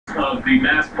of the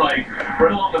Mass Pike,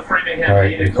 right along the Framingham. All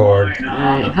right, record.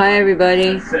 Hi,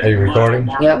 everybody. Are you recording?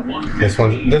 Yep. This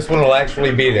one will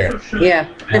actually be there. Yeah.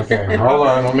 Okay, hold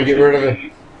on. Let me get rid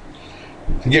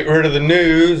of the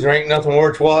news. There ain't nothing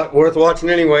worth watching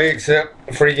anyway, except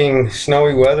freaking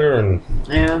snowy weather and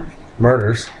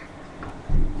murders.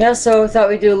 Yeah, so I thought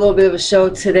we'd do a little bit of a show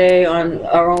today on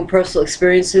our own personal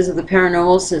experiences of the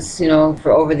paranormal since,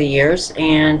 for over the years.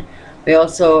 And we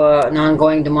also, an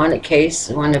ongoing demonic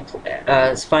case. I want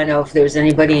to find out if there's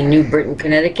anybody in New Britain,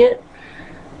 Connecticut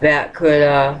that could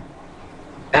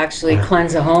actually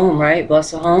cleanse a home, right?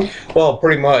 Bless a home. Well,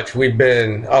 pretty much. We've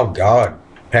been,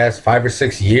 past 5 or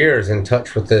 6 years in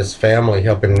touch with this family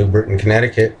up in New Britain,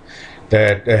 Connecticut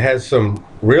that has some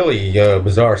really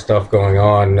bizarre stuff going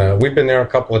on. We've been there a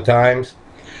couple of times,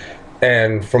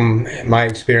 and from my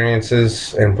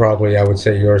experiences, and probably I would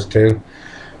say yours too,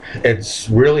 it's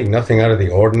really nothing out of the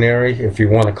ordinary, if you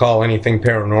want to call anything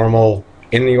paranormal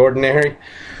in the ordinary.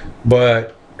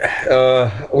 But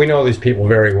we know these people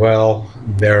very well.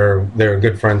 They're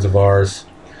good friends of ours.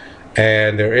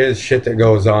 And there is shit that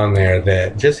goes on there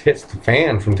that just hits the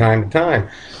fan from time to time.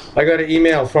 I got an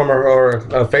email from her, or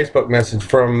a Facebook message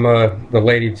from the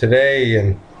lady today,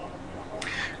 and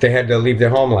they had to leave their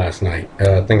home last night.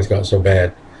 Things got so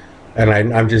bad. And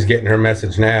I'm just getting her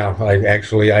message now. I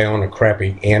own a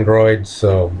crappy Android,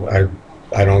 so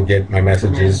I don't get my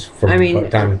messages from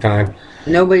time to time.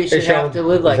 Nobody should have to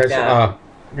live like that.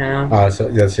 No. So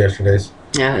that's yesterday's.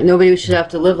 Yeah, nobody should have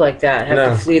to live like that,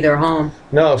 have to flee their home.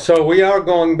 No, so we are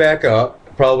going back up,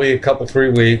 probably a couple,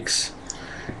 3 weeks.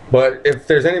 But if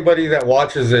there's anybody that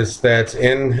watches this that's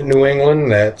in New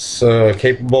England that's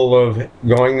capable of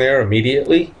going there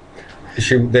immediately,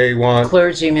 they want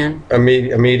clergymen,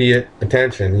 immediate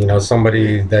attention,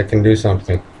 somebody that can do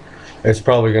something. It's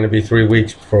probably going to be 3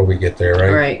 weeks before we get there,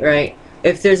 right? Right.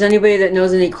 If there's anybody that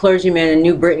knows any clergymen in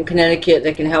New Britain, Connecticut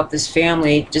that can help this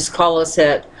family, just call us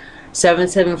at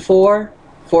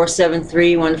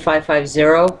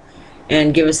 774-473-1550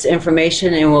 and give us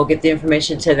information, and we'll get the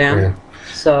information to them. Yeah.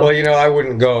 So, well, I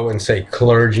wouldn't go and say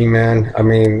clergymen. I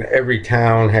mean, every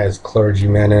town has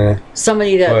clergymen in it.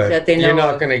 Somebody that they know. You're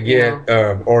not going to get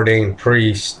an ordained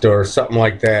priest or something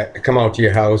like that to come out to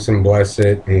your house and bless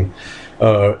it and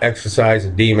exorcise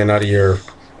a demon out of your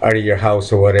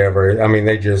house or whatever. I mean,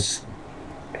 they just,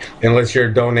 unless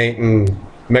you're donating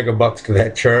mega bucks to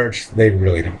that church, they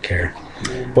really don't care.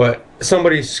 But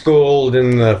somebody schooled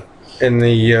in the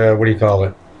what do you call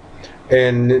it,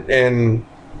 in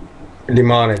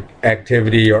demonic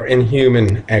activity or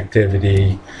inhuman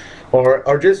activity,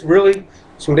 or just really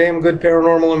some damn good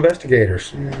paranormal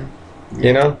investigators.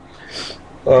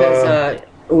 Because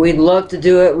we'd love to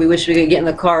do it. We wish we could get in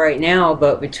the car right now,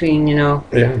 but between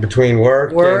between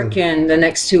work and the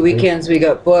next 2 weekends we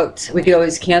got booked. We could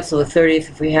always cancel the 30th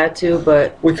if we had to,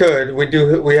 but we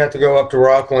have to go up to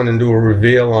Rockland and do a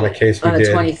reveal on a case on the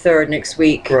 23rd next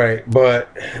week, right? But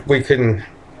we can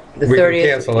can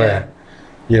cancel that.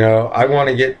 I want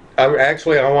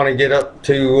to get up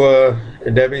to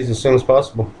Debbie's as soon as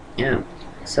possible. Yeah.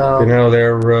 So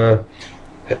they're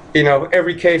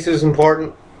every case is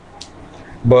important.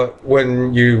 But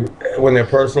when they're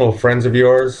personal friends of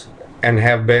yours and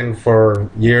have been for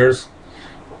years,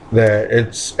 that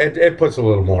it puts a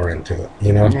little more into it,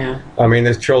 Yeah. I mean,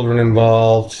 there's children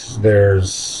involved.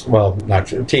 There's not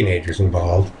teenagers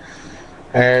involved,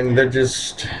 and they're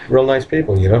just real nice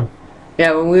people, Yeah,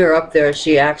 when we were up there,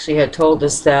 she actually had told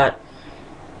us that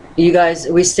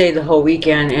we stayed the whole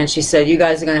weekend, and she said, you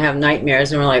guys are going to have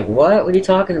nightmares. And we're like, what? What are you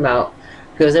talking about?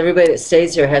 Because everybody that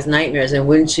stays here has nightmares, and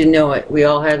wouldn't you know it, we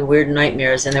all had weird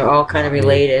nightmares, and they're all kind of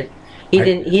related. He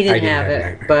didn't have it,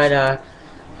 nightmares. But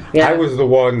I was the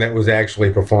one that was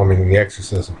actually performing the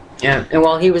exorcism. Yeah, and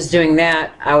while he was doing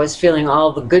that, I was feeling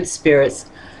all the good spirits.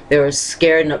 They were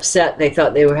scared and upset. They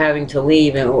thought they were having to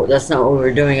leave, and that's not what we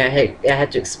were doing. I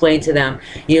had to explain to them,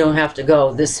 you don't have to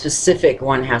go. This specific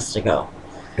one has to go.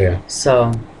 Yeah.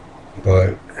 So.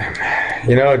 But,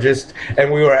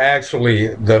 and we were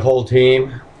actually, the whole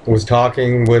team was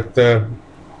talking with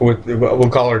we'll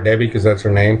call her Debbie because that's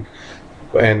her name,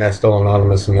 and that's still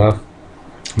anonymous enough,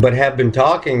 but have been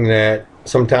talking that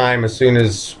sometime as soon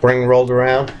as spring rolled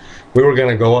around, we were going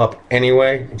to go up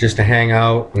anyway, just to hang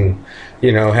out and,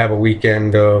 have a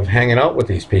weekend of hanging out with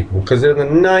these people, because they're the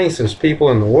nicest people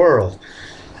in the world.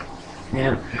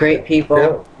 Yeah, great people.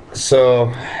 Yeah.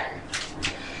 So...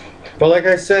 But like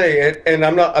I say, and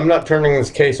I'm not turning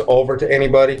this case over to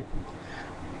anybody.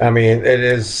 I mean, it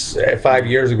is 5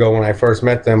 years ago when I first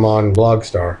met them on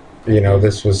Blogstar. You know,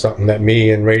 this was something that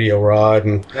me and Radio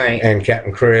Rod Right. and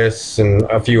Captain Chris and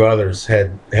a few others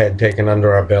had taken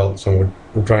under our belts, and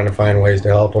we're trying to find ways to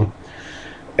help them.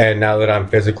 And now that I'm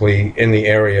physically in the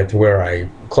area to where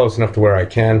close enough to where I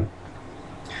can,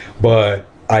 but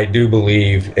I do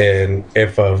believe in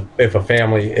if a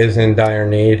family is in dire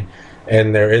need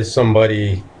and there is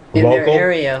somebody In local their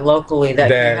area, locally, that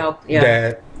can help. Yeah.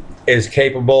 that is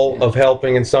capable of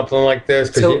helping in something like this,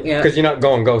 because you're not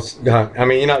going ghost hunt. I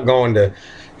mean, you're not going to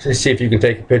see if you can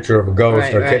take a picture of a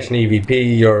ghost or catch an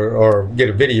EVP or get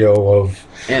a video of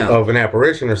an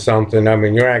apparition or something. I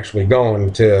mean, you're actually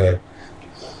going to,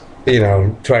 you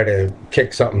know, try to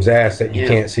kick something's ass that you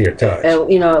can't see or touch.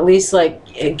 You know, at least like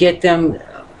get them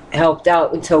helped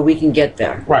out until we can get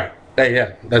there. Right.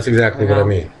 Yeah, that's exactly what I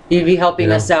mean. You'd be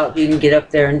helping us out. You can get up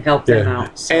there and help them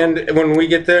out. So. And when we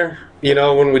get there, you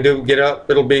know, when we do get up,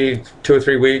 it'll be 2 or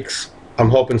 3 weeks. I'm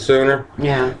hoping sooner.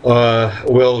 Yeah.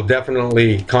 We'll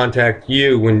definitely contact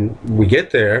you when we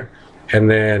get there, and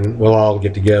then we'll all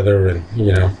get together. And,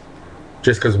 you know,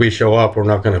 just because we show up, we're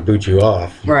not going to boot you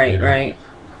off. Right, you know? right.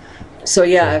 So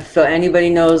yeah, if anybody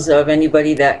knows of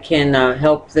anybody that can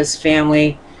help this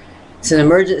family, it's an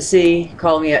emergency.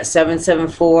 Call me at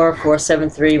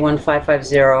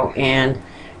 774-473-1550 and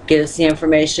get us the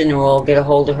information, and we'll get a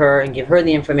hold of her and give her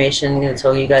the information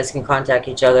until you guys can contact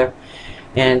each other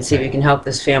and see if you can help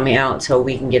this family out until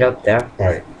we can get up there.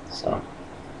 Right. So.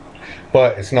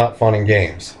 But it's not fun and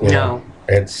games. You know?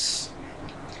 It's,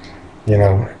 you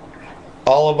know,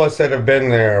 all of us that have been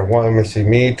there, let me see,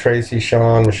 me, Tracy,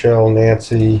 Sean, Michelle,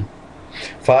 Nancy,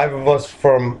 5 of us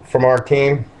from our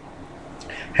team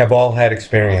have all had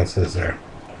experiences there.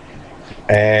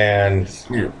 And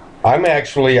I'm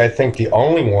actually, I think, the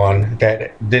only one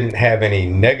that didn't have any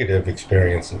negative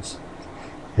experiences.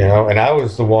 You know, and I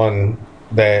was the one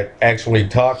that actually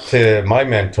talked to my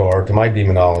mentor, to my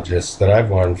demonologist that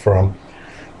I've learned from,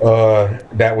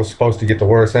 that was supposed to get the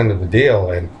worst end of the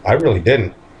deal, and I really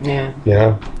didn't. Yeah. You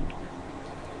know?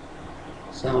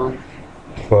 So.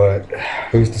 But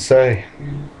who's to say?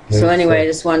 So anyway, I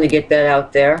just wanted to get that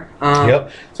out there.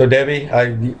 Yep. So Debbie,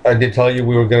 I did tell you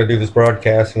we were going to do this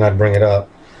broadcast, and I'd bring it up.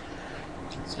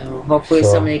 So hopefully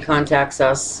somebody contacts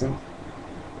us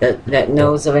that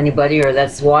knows of anybody or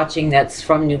that's watching that's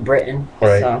from New Britain.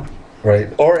 Right. So.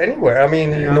 Right. Or anywhere. I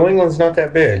mean, New England's not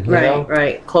that big. You know?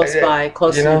 Right. Close by,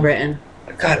 close to New Britain.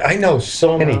 God, I know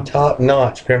so many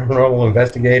top-notch paranormal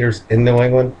investigators in New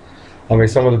England. I mean,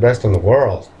 some of the best in the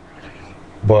world.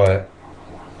 But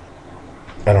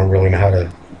I don't really know how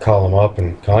to call them up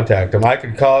and contact them. I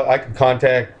could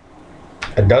contact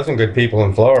a dozen good people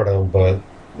in Florida, but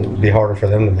it'd be harder for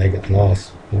them to make it than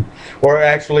us. Or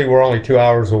actually, we're only 2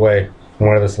 hours away from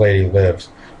where this lady lives,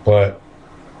 but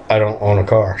I don't own a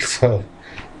car, so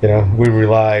you know we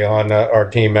rely on our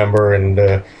team member and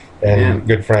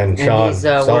good friend Sean. And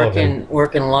he's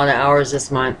working a lot of hours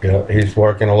this month. Yeah, he's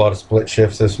working a lot of split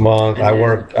shifts this month. I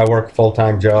work a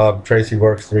full-time job. Tracy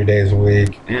works 3 days a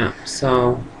week. Yeah.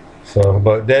 So,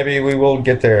 but Debbie, we will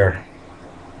get there.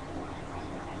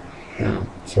 Yeah.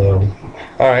 So,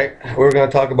 all right, we're going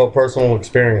to talk about personal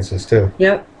experiences too.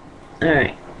 Yep. All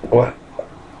right. What?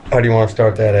 How do you want to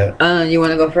start that at? You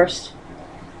want to go first?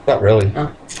 Not really.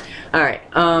 Oh. All right.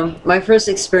 My first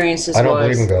experiences I don't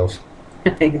believe in ghosts.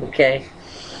 Okay.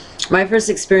 My first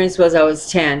experience was I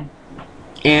was 10,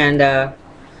 and I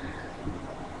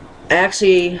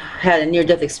actually had a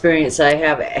near-death experience. I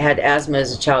had asthma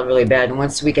as a child really bad, and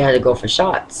once a week I had to go for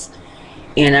shots.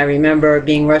 And I remember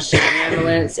being rushed to an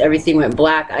ambulance. Everything went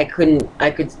black. I could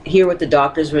hear what the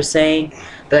doctors were saying,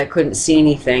 but I couldn't see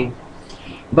anything.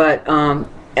 But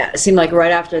it seemed like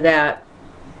right after that,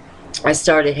 I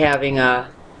started having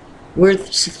weird,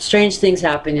 strange things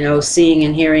happen, you know, seeing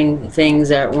and hearing things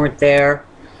that weren't there.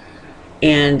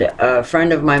 And a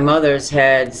friend of my mother's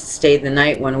had stayed the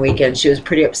night one weekend. She was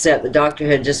pretty upset. The doctor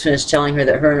had just finished telling her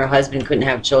that her and her husband couldn't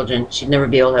have children. She'd never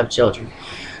be able to have children.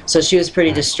 So she was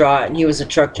pretty distraught, and he was a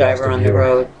truck driver on the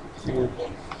road. Yeah.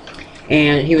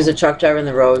 And he was a truck driver on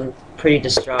the road, and pretty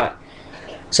distraught.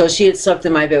 So she had slept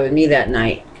in my bed with me that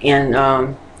night. And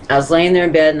I was laying there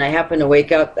in bed, and I happened to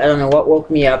wake up. I don't know what woke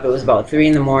me up. It was about 3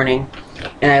 in the morning.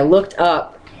 And I looked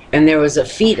up, and there was a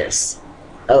fetus.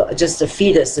 Just a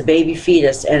fetus, a baby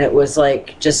fetus, and it was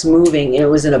like just moving, and it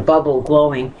was in a bubble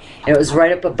glowing, and it was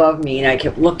right up above me, and I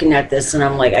kept looking at this, and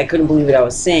I'm like, I couldn't believe what I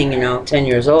was seeing, you know, 10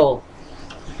 years old.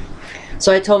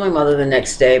 So I told my mother the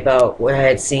next day about what I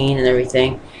had seen and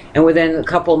everything, and within a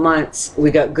couple months,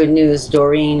 we got good news.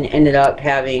 Doreen ended up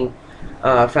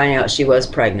finding out she was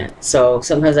pregnant. So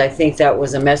sometimes I think that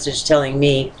was a message telling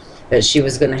me that she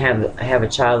was going to have a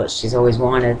child that she's always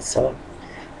wanted, so,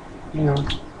 you know.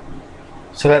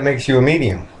 So that makes you a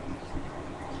medium.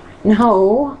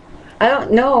 No, I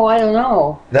don't know. I don't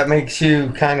know. That makes you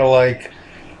kind of like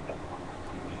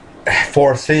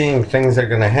foreseeing things that are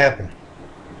going to happen.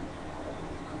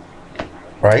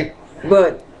 Right?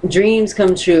 But dreams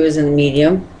come true as a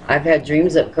medium. I've had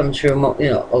dreams that come true,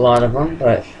 a lot of them,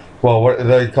 but... Well, what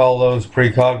they call those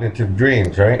precognitive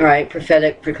dreams, right? Right,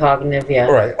 prophetic, precognitive, yeah.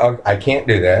 Right. I can't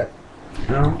do that.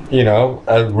 No. You know,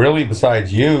 really,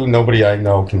 besides you, nobody I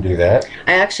know can do that.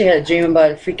 I actually had a dream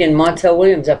about a freaking Montel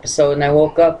Williams episode, and I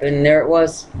woke up, and there it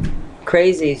was.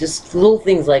 Crazy, just little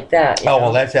things like that. Oh,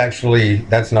 well, that's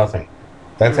nothing.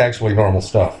 That's actually normal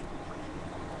stuff.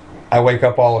 I wake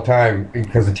up all the time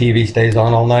because the TV stays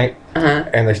on all night,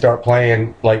 and they start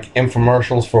playing like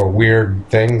infomercials for weird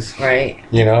things. Right.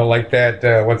 You know, like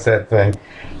that. What's that thing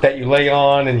that you lay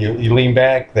on and you lean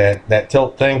back? That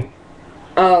tilt thing.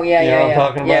 Oh yeah, you know what I'm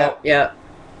talking about? Yeah.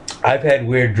 I've had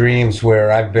weird dreams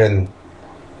where I've been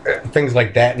things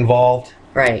like that involved.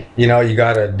 Right. You know, you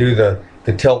got to do the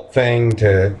tilt thing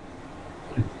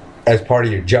as part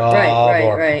of your job,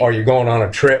 or you're going on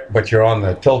a trip, but you're on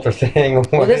the tilter thing. Or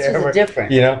well, whatever, this was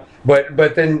different. You know,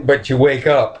 but you wake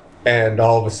up and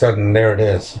all of a sudden there it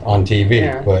is on TV.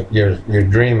 Yeah. But you're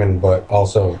dreaming, but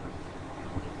also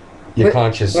your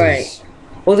conscious is.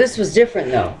 Well, this was different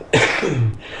though,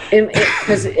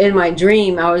 because in my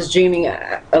dream I was dreaming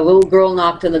a little girl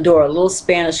knocked on the door, a little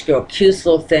Spanish girl, cutest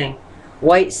little thing,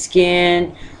 white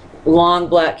skin, long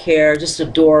black hair, just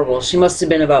adorable. She must have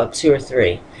been about 2 or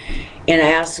 3. And I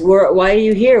asked, why are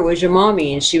you here? Where's your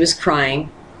mommy? And she was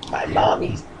crying. My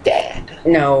mommy's dead.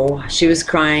 No, she was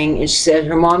crying, and she said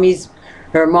her mommy's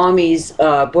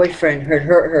boyfriend had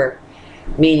hurt her.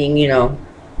 Meaning,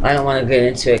 I don't want to get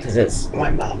into it because it's... My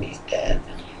mommy's dead.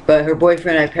 But her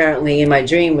boyfriend apparently in my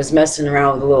dream was messing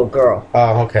around with a little girl.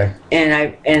 Oh, okay.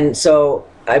 And so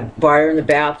I brought her in the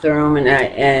bathroom,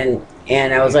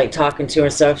 and I was like talking to her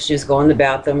and stuff. She was going to the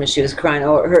bathroom and she was crying,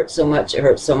 oh, it hurts so much, it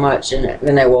hurts so much. And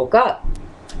then I woke up.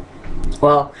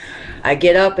 Well, I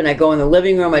get up and I go in the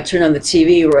living room. I turn on the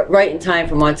TV right in time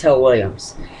for Montel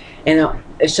Williams. And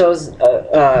it shows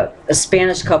a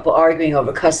Spanish couple arguing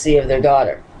over custody of their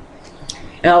daughter.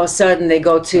 And all of a sudden they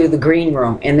go to the green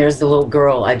room, and there's the little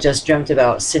girl I just dreamt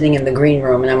about sitting in the green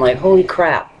room. And I'm like, holy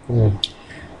crap.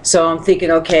 So I'm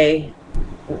thinking, okay,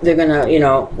 they're gonna,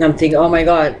 I'm thinking, oh my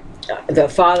God.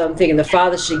 I'm thinking the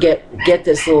father should get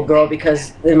this little girl,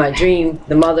 because in my dream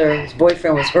the mother's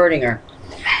boyfriend was hurting her.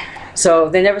 So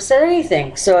they never said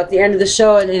anything. So at the end of the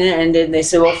show, and it ended, they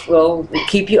said, well, we'll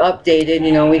keep you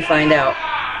updated, we find out.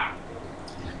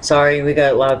 Sorry, we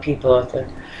got a lot of people out there.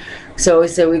 So we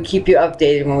said we keep you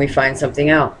updated when we find something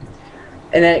out.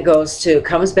 And then it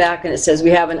comes back and it says we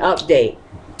have an update.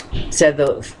 It said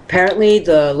apparently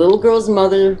the little girl's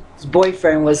mother's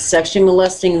boyfriend was sexually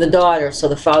molesting the daughter, so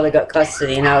the father got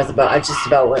custody. And I just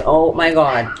about went, oh my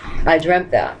God, I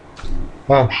dreamt that.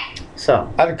 Huh.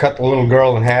 So I'd have cut the little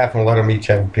girl in half and let them each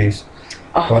have a piece.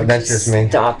 Oh, but that's just me.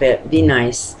 Stop it. Be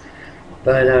nice.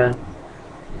 But I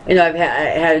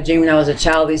had a dream when I was a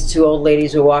child. These 2 old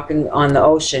ladies were walking on the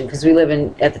ocean, because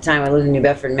at the time I lived in New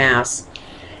Bedford, Mass.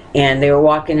 And they were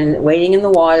walking and waiting in the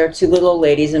water, 2 little old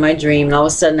ladies in my dream. And all of a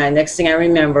sudden, next thing I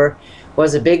remember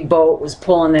was a big boat was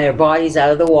pulling their bodies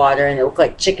out of the water, and it looked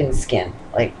like chicken skin,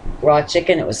 like raw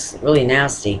chicken. It was really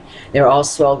nasty. They were all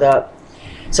swelled up.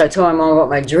 So I told my mom about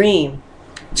my dream.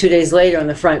 2 days later, on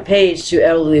the front page, 2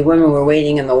 elderly women were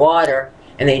waiting in the water,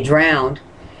 and they drowned.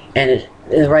 And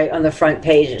right on the front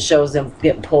page, it shows them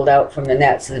getting pulled out from the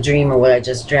nets of the dream, or what I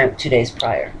just dreamt 2 days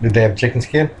prior. Did they have chicken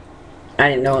skin? I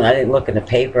didn't know. I didn't look in the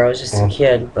paper. I was just a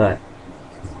kid, but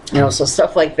so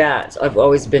stuff like that. I've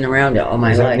always been around it all my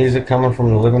life. Is that music coming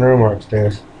from the living room or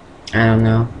upstairs? I don't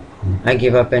know. I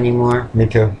give up anymore. Me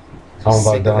too. It's all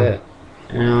about done. It,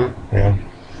 Yeah.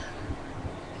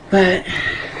 But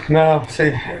no,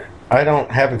 see, I don't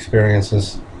have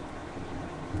experiences.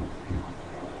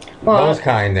 well, Those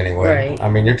kind, anyway. Right. I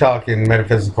mean, you're talking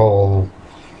metaphysical,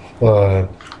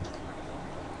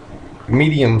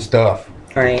 medium stuff.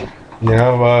 Right.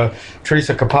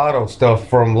 Teresa Capato stuff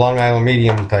from Long Island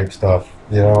Medium type stuff,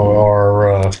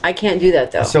 or I can't do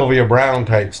that though. Sylvia Brown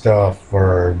type stuff,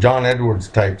 or John Edwards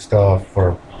type stuff,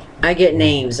 or... I get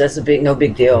names. That's no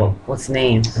big deal. What's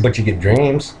names? But you get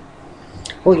dreams.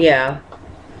 Well, yeah.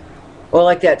 Well,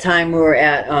 like that time we were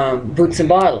at Boots and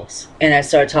Bottles, and I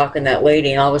started talking to that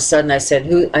lady, and all of a sudden I said,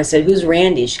 who's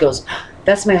Randy? She goes,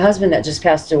 that's my husband that just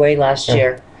passed away last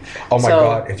year. Oh my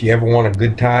God, if you ever want a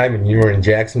good time and you were in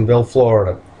Jacksonville,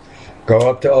 Florida, go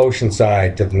up to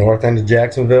Oceanside, to the north end of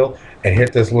Jacksonville, and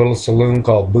hit this little saloon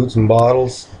called Boots and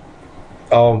Bottles.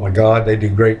 Oh my God, they do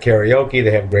great karaoke,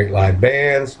 they have great live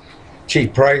bands.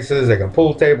 cheap prices. They got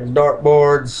pool tables,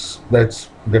 dartboards. That's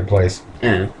a good place.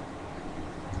 Yeah.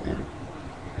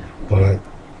 But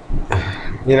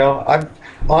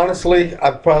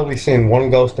I've probably seen one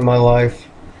ghost in my life.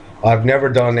 I've never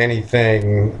done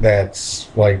anything that's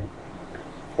like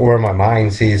where my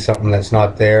mind sees something that's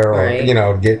not there, or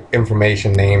Right. get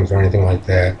information names or anything like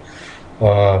that.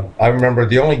 I remember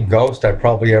the only ghost I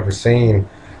probably ever seen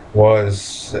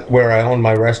was where I owned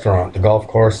my restaurant, the golf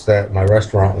course that my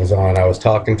restaurant was on. I was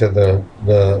talking to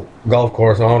the golf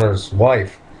course owner's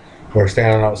wife. We were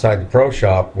standing outside the pro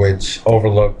shop, which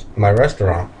overlooked my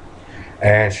restaurant.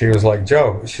 And she was like,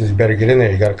 Joe, she said, you better get in there.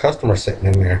 You got a customer sitting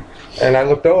in there. And I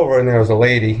looked over, and there was a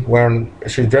lady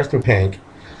she was dressed in pink,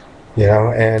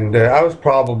 and I was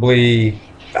probably,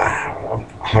 I don't know,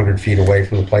 100 feet away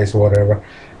from the place or whatever.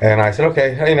 And I said,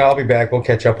 okay, I'll be back. We'll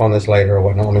catch up on this later or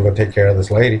whatnot. Let me go take care of this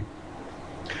lady.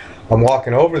 I'm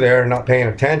walking over there, not paying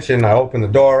attention. I open the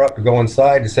door up to go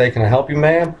inside to say, can I help you,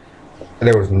 ma'am?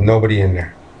 There was nobody in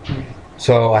there.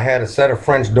 So I had a set of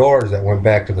French doors that went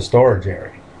back to the storage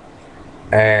area.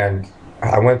 And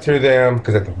I went through them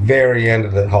because at the very end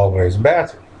of the hallway was a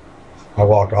bathroom. I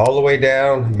walked all the way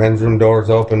down, men's room doors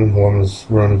open, women's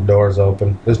room doors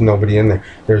open. There's nobody in there.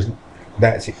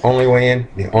 That's the only way in,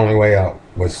 the only way out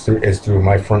is through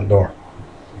my front door.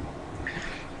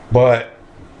 But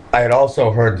I had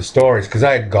also heard the stories because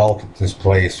I had golfed at this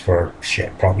place for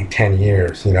probably 10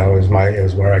 years. It was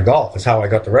where I golf. It's how I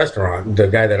got the restaurant. The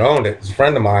guy that owned it is a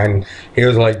friend of mine. He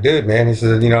was like, dude, man, he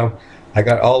said, I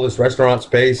got all this restaurant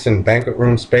space and banquet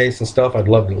room space and stuff. I'd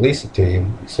love to lease it to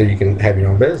you so you can have your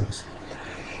own business.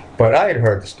 But I had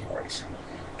heard the stories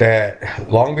that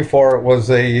long before it was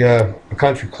a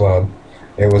country club,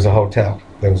 it was a hotel.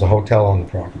 There was a hotel on the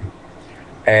property.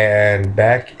 And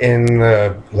back in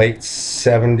the late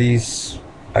 70s,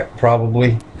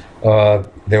 probably,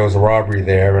 there was a robbery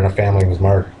there and a family was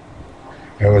murdered.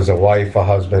 There was a wife, a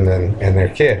husband, and their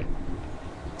kid.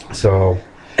 So,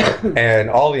 and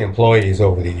all the employees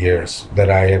over the years that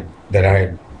I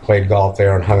had played golf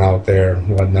there and hung out there and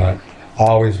whatnot,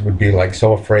 always would be like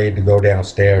so afraid to go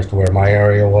downstairs to where my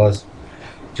area was,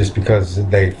 just because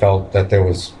they felt that there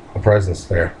was a presence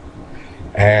there.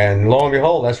 And lo and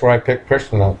behold, that's where I picked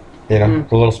Christian up. The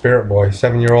little spirit boy,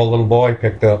 7-year-old little boy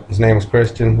picked up. His name was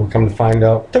Christian. We come to find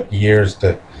out, it took years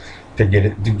to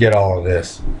get all of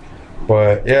this.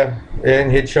 But yeah,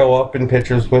 and he'd show up in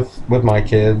pictures with my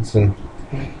kids, and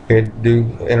he'd do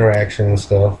interaction and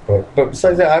stuff. But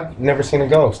besides that, I've never seen a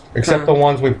ghost except the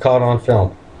ones we've caught on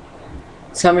film.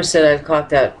 Summer said I've caught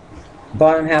that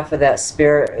bottom half of that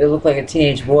spirit. It looked like a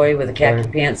teenage boy with the khaki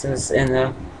pants and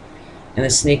the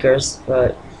sneakers,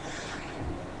 but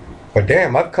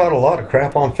damn, I've caught a lot of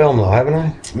crap on film though, haven't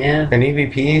I? Yeah. And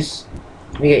EVPs.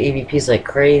 We get EVPs like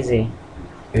crazy.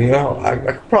 I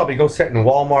could probably go sit in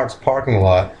Walmart's parking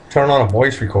lot, turn on a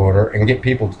voice recorder, and get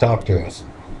people to talk to us.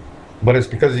 But it's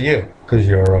because of you, because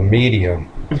you're a medium.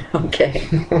 Okay.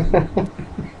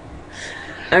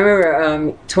 I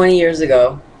remember 20 years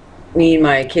ago, me and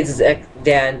my kids'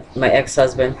 dad, my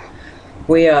ex-husband,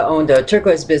 we owned a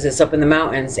turquoise business up in the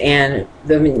mountains, and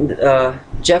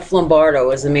Jeff Lombardo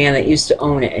was the man that used to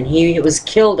own it, and he was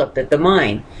killed up at the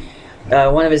mine.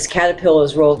 One of his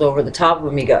caterpillars rolled over the top of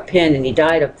him. He got pinned, and he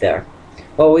died up there.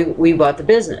 Well, we bought the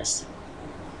business.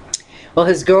 Well,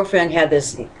 his girlfriend had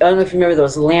this, I don't know if you remember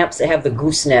those lamps that have the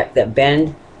gooseneck that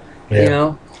bend,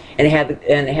 and it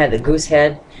had the goose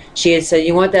head. She had said,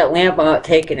 you want that lamp? I'm not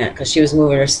taking it, because she was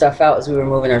moving her stuff out as we were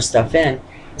moving our stuff in.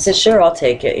 I said, sure, I'll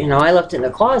take it. I left it in the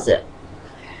closet.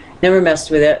 Never messed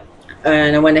with it.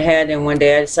 And I went ahead, and one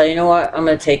day I decided, you know what, I'm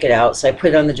going to take it out. So I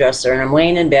put it on the dresser, and I'm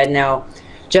laying in bed. Now,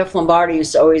 Jeff Lombardi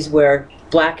used to always wear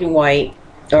black and white,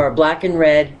 or black and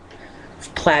red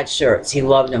plaid shirts. He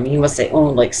loved them. He must have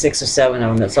owned like 6 or 7 of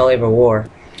them. That's all he ever wore.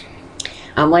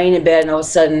 I'm laying in bed, and all of a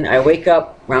sudden, I wake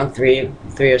up around 3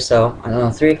 or so. I don't know,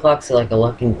 3 o'clock's like a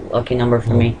lucky number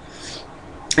for me.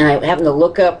 And I happen to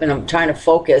look up, and I'm trying to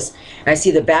focus, and I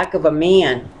see the back of a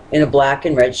man in a black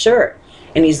and red shirt.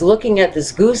 And he's looking at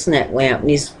this gooseneck lamp, and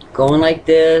he's going like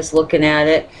this, looking at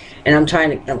it. And I'm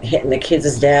hitting the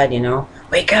kids' dad,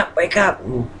 wake up, wake up.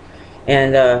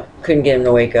 And couldn't get him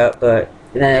to wake up, but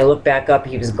then I looked back up,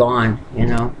 he was gone,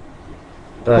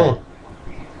 But,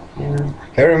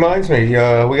 That reminds me, we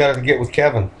got to get with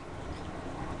Kevin.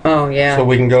 Oh, yeah. So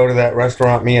we can go to that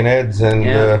restaurant, me and Ed's,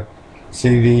 and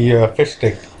see the fish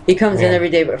stick. He comes in every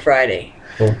day but Friday.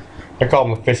 So I call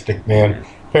him a fish stick man.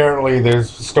 Apparently there's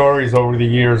stories over the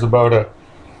years about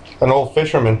an old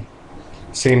fisherman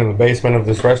seen in the basement of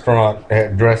this restaurant,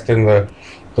 dressed in the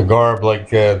garb like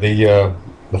the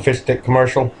fish stick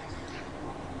commercial.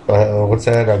 what's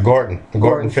that? Gordon, the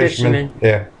Gordon Fisherman.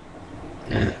 Yeah.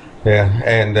 Yeah,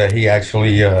 and he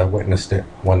actually witnessed it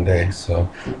one day, so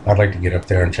I'd like to get up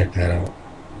there and check that out.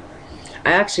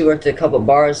 I actually worked at a couple of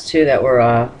bars too that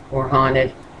were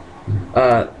haunted.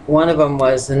 One of them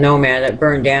was the Nomad that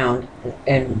burned down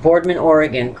in Boardman,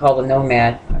 Oregon, called the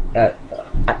Nomad.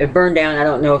 It burned down. I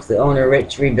don't know if the owner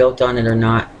Rich rebuilt on it or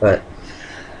not, but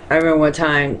I remember one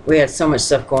time we had so much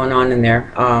stuff going on in there.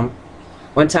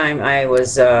 One time I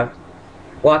was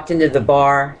walked into the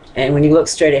bar, and when you look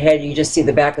straight ahead, you just see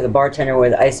the back of the bartender where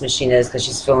the ice machine is because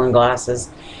she's filling glasses.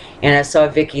 And I saw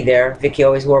Vicky there. Vicky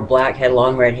always wore black, had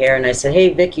long red hair, and I said,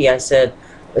 "Hey, Vicky," I said,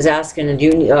 was asking, "Do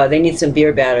you, they need some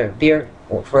beer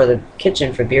for the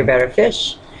kitchen for beer batter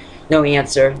fish?" No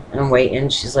answer. I'm waiting.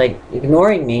 She's like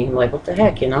ignoring me. I'm like, what the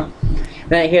heck, you know?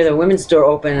 Then I hear the women's door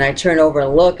open, and I turn over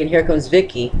and look, and here comes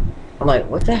Vicky. I'm like,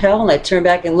 what the hell? And I turn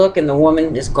back and look, and the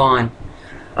woman is gone.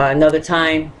 Another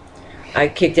time, I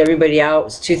kicked everybody out.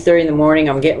 It's 2:30 in the morning.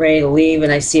 I'm getting ready to leave,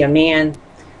 and I see a man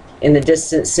in the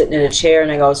distance sitting in a chair, and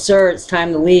I go, "Sir, it's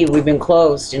time to leave. We've been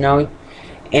closed," you know.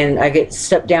 And I get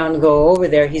stepped down to go over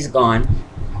there. He's gone.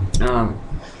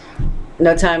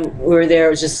 Another time we were there, it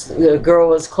was just the girl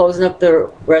was closing up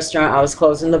the restaurant. I was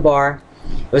closing the bar.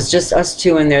 It was just us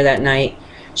two in there that night.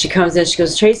 She comes in. She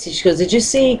goes, "Tracy," she goes, "Did you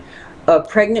see a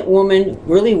pregnant woman,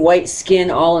 really white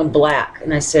skin, all in black?"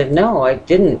 And I said, "No, I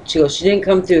didn't." She goes, "She didn't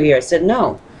come through here." I said,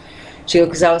 "No." She goes,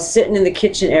 "Because I was sitting in the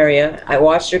kitchen area. I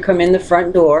watched her come in the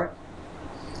front door,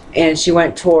 and she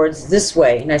went towards this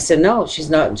way." And I said, "No, she's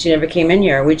not. She never came in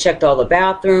here." We checked all the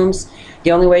bathrooms.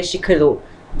 The only way she could have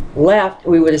left,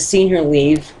 we would have seen her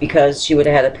leave because she would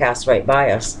have had to pass right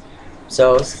by us.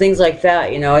 So it's things like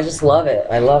that, you know. I just love it.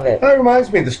 I love it. That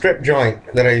reminds me of the strip joint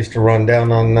that I used to run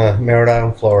down on Merritt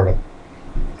Island, Florida.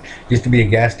 Used to be a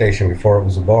gas station before it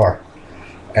was a bar.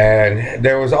 And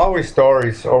there was always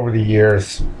stories over the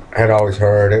years I had always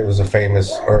heard. It was a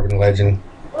famous urban legend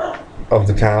of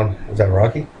the town. Is that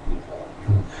Rocky?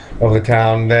 Of the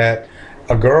town, that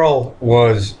a girl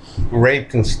was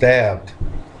raped and stabbed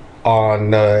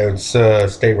on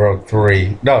State Road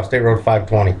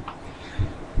 520.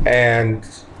 And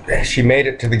she made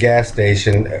it to the gas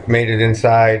station, made it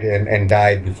inside, and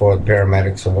died before the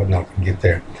paramedics or whatnot could get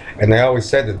there. And they always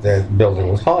said that the building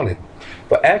was haunted.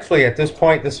 But actually, at this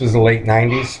point, this was the late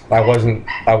 90s.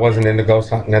 I wasn't into ghost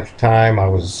hunting at the time. I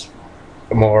was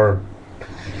more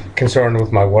concerned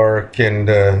with my work and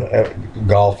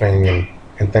golfing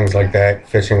and things like that,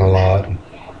 fishing a lot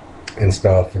and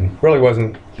stuff, and really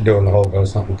wasn't doing the whole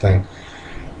ghost hunting thing.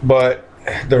 But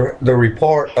the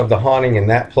report of the haunting in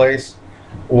that place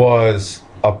was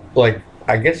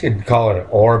I guess you'd call it an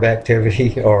orb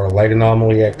activity or a light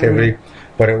anomaly activity.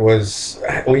 But it was,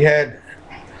 we had,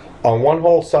 on one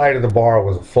whole side of the bar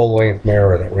was a full-length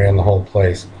mirror that ran the whole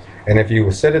place. And if you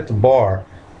would sit at the bar,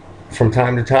 from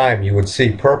time to time, you would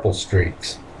see purple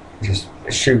streaks just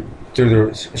shoot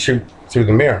through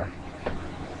the mirror.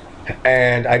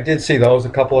 And I did see those a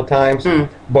couple of times,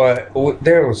 but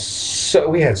there was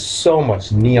we had so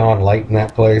much neon light in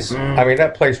that place. I mean,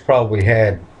 that place probably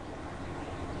had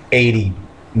 80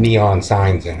 neon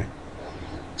signs in it.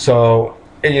 So,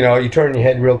 you know, you turn your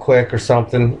head real quick or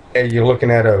something, and you're looking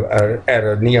at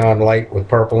a neon light with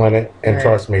purple in it. And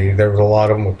trust me, there was a lot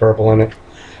of them with purple in it.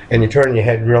 And you turn your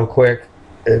head real quick,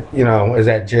 you know, is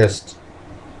that just,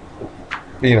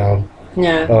 you know,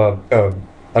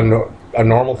 a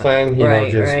normal thing? You know,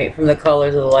 just, right, from the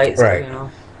colors of the lights, right. You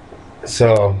know.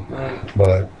 So,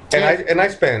 but, and I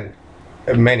spent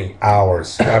many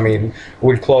hours. I mean,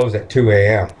 we'd close at 2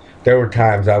 a.m. There were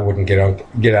times I wouldn't get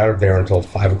out of there until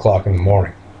 5 o'clock in the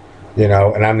morning, you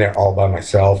know, and I'm there all by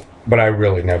myself. But I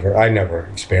never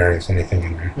experienced anything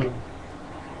in there.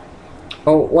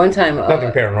 Oh, one time.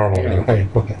 Nothing paranormal anyway.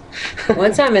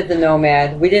 One time at the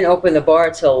Nomad, we didn't open the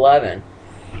bar till 11,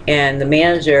 and the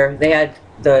manager, they had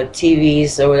the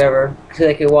TVs or whatever so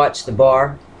they could watch the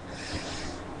bar.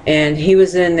 And he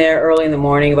was in there early in the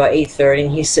morning, about 8:30,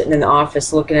 and he's sitting in the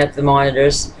office looking at the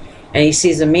monitors. And he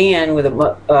sees a man with a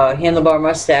handlebar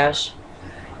mustache,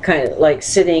 kind of like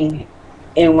sitting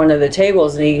in one of the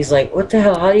tables, and he's like, "What the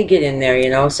hell? How do you get in there?" You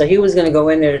know. So he was going to go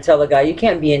in there to tell the guy, "You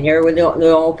can't be in here. We don't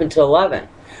open till 11."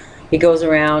 He goes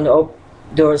around,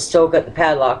 doors still got the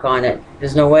padlock on it.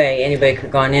 There's no way anybody could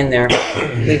have gone in there.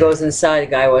 He goes inside.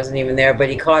 The guy wasn't even there, but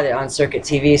he caught it on circuit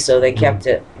TV, so they kept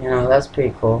it. You know, that's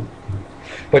pretty cool.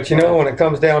 But you know, when it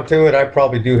comes down to it, I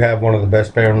probably do have one of the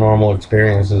best paranormal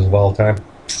experiences of all time.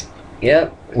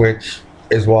 Yep. Which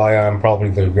is why I'm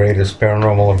probably the greatest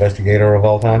paranormal investigator of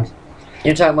all time.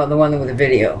 You're talking about the one with the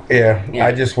video. Yeah.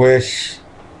 I just wish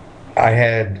I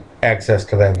had access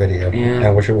to that video. Yeah. I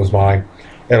wish it was mine.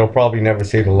 it'll probably never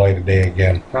see the light of day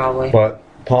again. Probably. But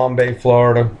Palm Bay,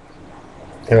 Florida,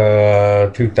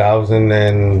 2000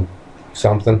 and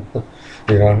something,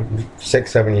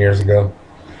 6-7 years ago,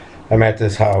 I'm at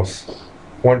this house.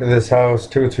 Went to this house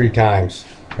 2 or 3 times.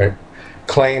 Right?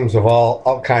 Claims of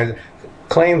all kinds of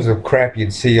claims of crap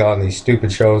you'd see on these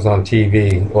stupid shows on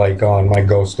TV, like on My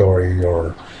Ghost Story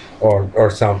or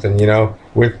something,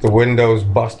 with the windows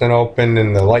busting open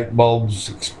and the light bulbs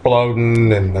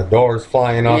exploding and the doors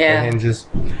flying off the hinges.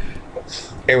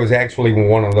 It was actually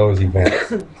one of those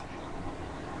events.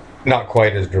 Not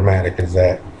quite as dramatic as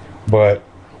that, but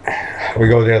we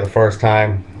go there the first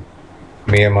time.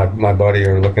 Me and my buddy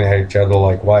are looking at each other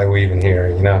like, why are we even here?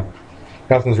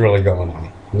 Nothing's really going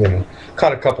on.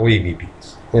 Caught a couple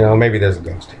EVPs. Maybe there's a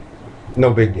ghost here.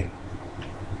 No big deal.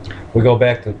 We go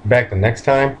back the next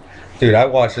time. Dude, I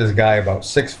watched this guy about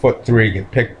 6'3"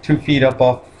 get picked 2 feet up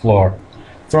off the floor,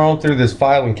 thrown through this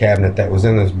filing cabinet that was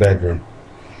in this bedroom.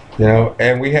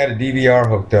 And we had a DVR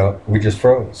hooked up. We just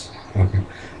froze. Okay.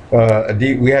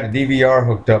 We had a DVR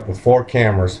hooked up with 4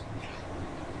 cameras.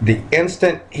 The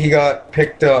instant he got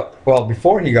picked up, well,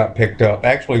 before he got picked up,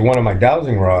 actually one of my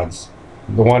dowsing rods,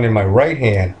 the one in my right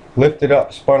hand, lifted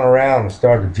up, spun around, and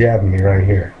started jabbing me right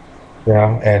here.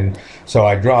 And so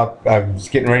I was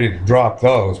getting ready to drop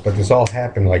those, but this all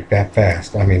happened like that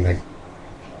fast. I mean, like,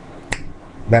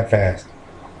 that fast.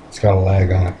 It's got a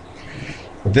lag on it.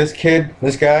 But this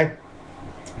guy,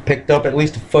 picked up at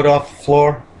least a foot off the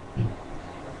floor.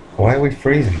 Why are we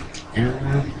freezing?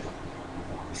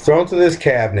 Thrown to this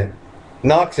cabinet,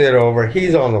 knocks it over,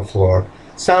 he's on the floor.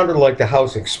 Sounded like the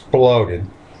house exploded.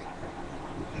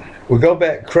 We go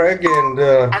back, Craig and...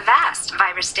 A vast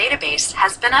virus database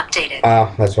has been updated.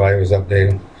 That's why it was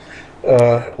updated.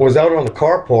 Was out on the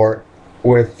carport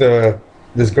with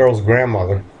this girl's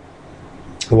grandmother,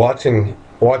 watching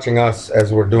us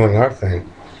as we're doing our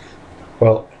thing.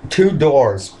 Well, 2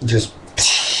 doors just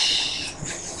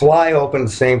fly open at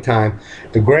the same time.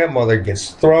 The grandmother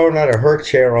gets thrown out of her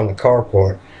chair on the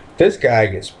carport. This guy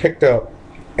gets picked up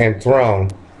and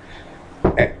thrown.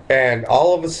 And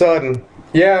all of a sudden,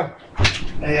 yeah.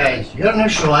 Hey guys, you got an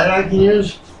extra light I can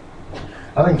use?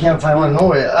 I can't find one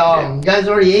nowhere. You guys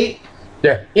already ate?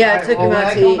 Yeah. Yeah, I took him when out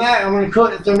I to come eat. back, I'm gonna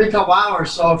cook. It's gonna be a couple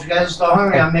hours, so if you guys are still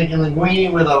hungry, I'm making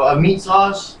linguine with a meat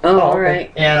sauce Oh, okay.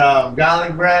 alright. and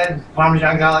garlic bread,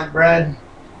 Parmesan garlic bread,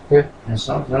 Yeah. and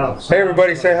something else. Hey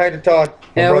everybody, say hi to Todd.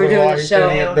 My Yeah, we're doing brother-in-law, a he's show.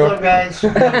 standing Hey, at the what's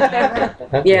door.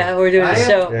 up, guys? Yeah, we're doing a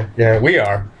show. Yeah, we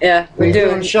are. Yeah, we're We're doing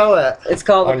doing. a show at. It's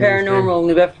called the On YouTube. Paranormal,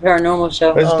 New Bedford Paranormal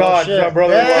Show. This is Oh, Todd, shit. this is our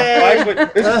brother-in-law. Hey. Actually,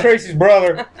 this is Tracy's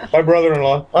brother, my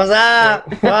brother-in-law. What's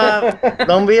up? Well,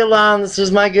 don't be alarmed. This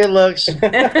is my good looks.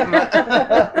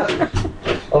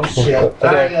 Oh shit! All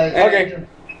right, guys. Okay.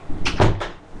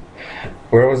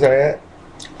 Where was I at?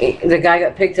 The guy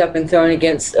got picked up and thrown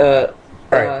against a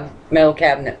Right. metal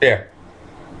cabinet. Yeah.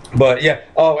 But yeah.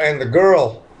 Oh, and the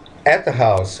girl at the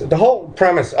house. The whole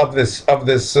premise of the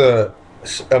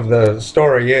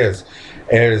story is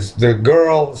the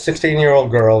girl,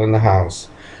 16-year-old girl in the house,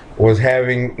 was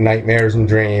having nightmares and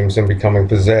dreams and becoming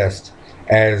possessed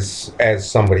as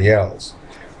somebody else.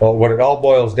 Well, what it all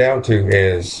boils down to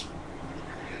is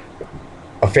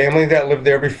a family that lived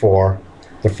there before.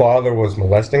 The father was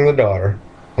molesting the daughter,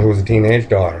 who was a teenage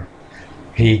daughter.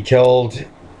 He killed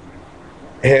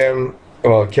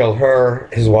her,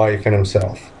 his wife, and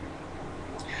himself.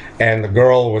 And the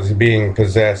girl was being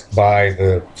possessed by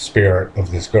the spirit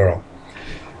of this girl.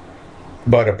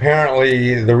 But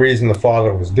apparently the reason the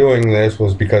father was doing this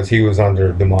was because he was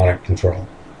under demonic control.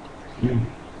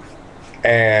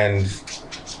 And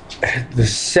the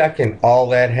second all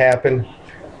that happened,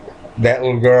 that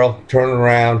little girl turned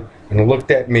around and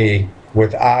looked at me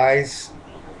with eyes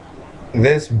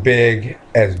this big,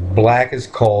 as black as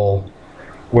coal,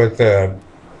 with a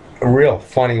real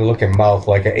funny looking mouth,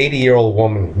 like an 80-year-old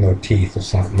woman with no teeth or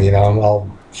something, all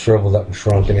shriveled up and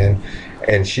shrunken in.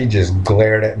 And she just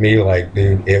glared at me like,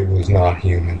 dude, it was not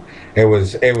human. It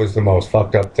was the most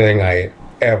fucked up thing I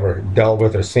ever dealt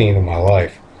with or seen in my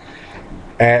life.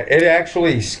 And it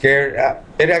actually scared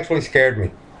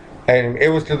me. And it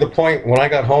was to the point when I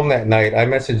got home that night, I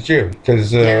messaged you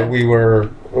because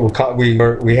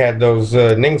we had those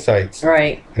Ning sites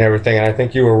Right. and everything, and I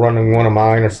think you were running one of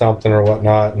mine or something or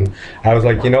whatnot, and I was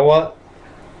like, you know what?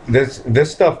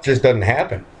 This stuff just doesn't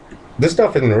happen. This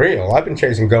stuff isn't real. I've been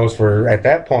chasing ghosts for, at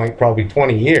that point, probably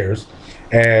 20 years,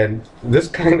 and this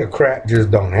kind of crap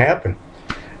just don't happen.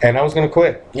 And I was going to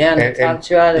quit. Yeah, and I talked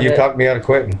you out of it. You talked me out of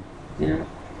quitting. Yeah.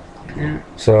 Yeah.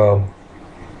 So,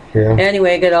 Yeah.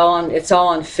 Anyway, it's all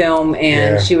on film,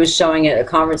 and Yeah. she was showing it at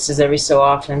conferences every so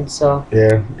often. So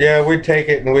Yeah, we'd take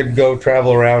it and we'd go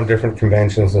travel around different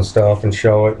conventions and stuff and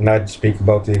show it, and I'd speak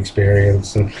about the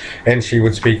experience, and she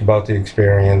would speak about the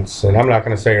experience. And I'm not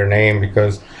going to say her name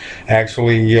because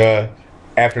actually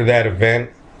after that event,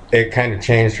 it kind of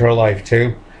changed her life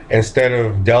too. Instead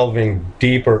of delving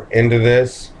deeper into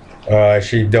this,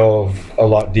 she dove a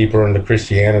lot deeper into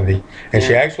Christianity, and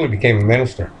she actually became a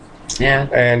minister. yeah,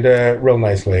 And real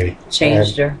nice lady.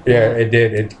 changed And, her. Yeah, it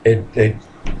did.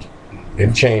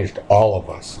 It changed all of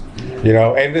us. You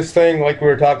know, and this thing, like we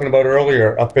were talking about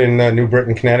earlier, up in New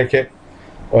Britain, Connecticut,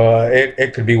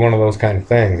 it could be one of those kind of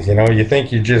things. You know, you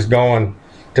think you're just going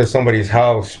to somebody's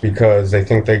house because they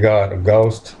think they got a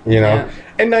ghost. You know, Yeah.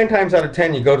 and 9 times out of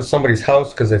 10, you go to somebody's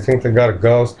house because they think they got a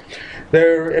ghost.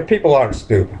 People aren't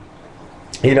stupid.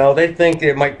 You know, they think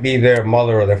it might be their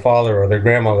mother or their father or their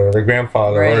grandmother or their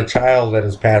grandfather or a Right. child that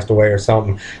has passed away or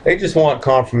something. They just want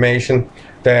confirmation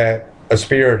that a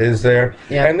spirit is there,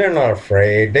 Yeah. and they're not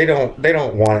afraid. They don't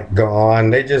want it gone.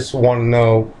 They just want to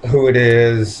know who it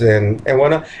is and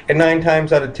whatnot. And 9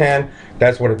 times out of 10,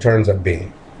 that's what it turns up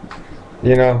being.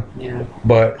 You know, Yeah,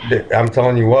 but I'm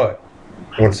telling you what,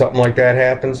 when something like that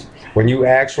happens, when you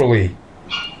actually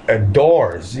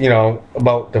doors, you know,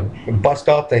 about to bust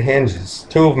off the hinges,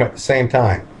 2 of them at the same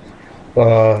time.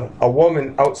 A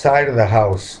woman outside of the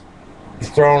house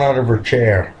thrown out of her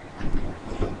chair.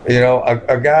 You know,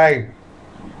 a guy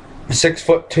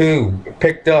 6'2"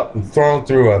 picked up and thrown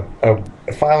through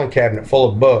a filing cabinet full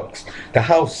of books. The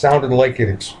house sounded like it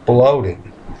exploded.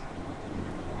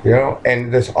 You know,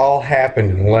 and this all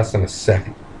happened in less than a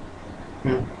second.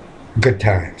 Good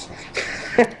times.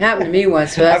 it happened to me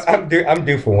once. So that's I'm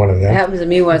due for one of It them. happened to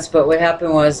me once, but what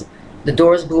happened was the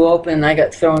doors blew open and I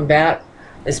got thrown back.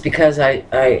 It's because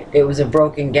it was a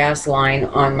broken gas line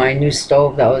on my new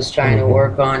stove that I was trying to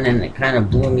work on, and it kind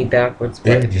of blew me backwards.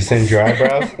 Yeah, But did you send your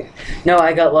eyebrows? no,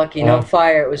 I got lucky. No Uh.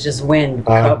 fire. It was just wind.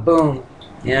 Boom.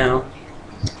 You know.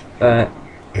 But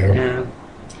Yeah. yeah.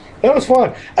 That was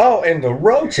fun. Oh, and the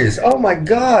roaches. Oh my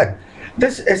God.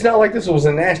 It's not like this was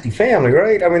a nasty family,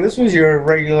 right? I mean, this was your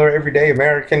regular, everyday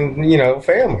American, you know,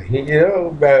 family. You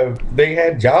know, they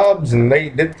had jobs and they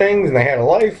did things and they had a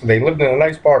life. They lived in a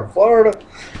nice part of Florida,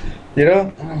 you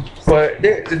know. But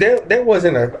there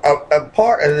wasn't a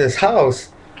part of this house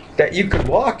that you could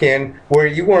walk in where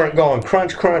you weren't going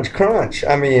crunch, crunch, crunch.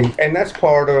 I mean, and that's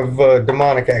part of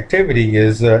demonic activity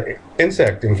is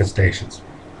insect infestations.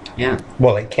 Yeah.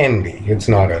 Well, it can be. It's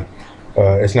not a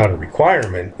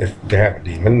requirement if to have a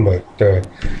demon, but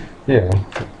you know,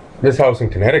 this house in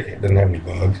Connecticut doesn't have any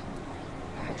bugs.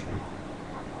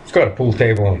 It's got a pool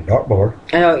table and a dartboard.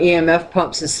 I know EMF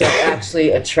pumps and stuff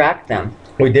actually attract them.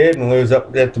 We did, and it was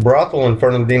up at the brothel in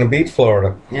Fernandina Beach,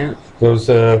 Florida. Yeah. Those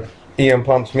EM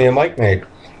pumps me and Mike made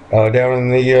down in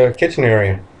the kitchen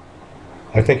area.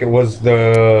 I think it was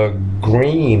the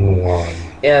green one.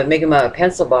 Yeah, make them out of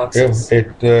pencil boxes.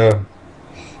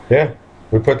 Yeah.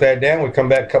 We put that down. We come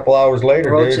back a couple hours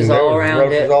later. Roaches dude, and there all was around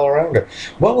roaches it. all around it.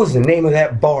 What was the name of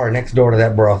that bar next door to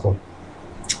that brothel?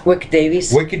 Wicked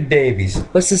Davies. Wicked Davies.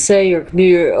 What's to say your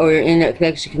computer or your internet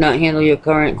connection cannot handle your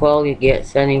current quality yet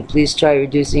setting? Please try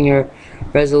reducing your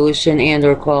resolution and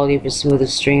or quality for smoother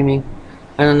streaming.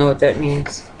 I don't know what that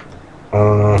means.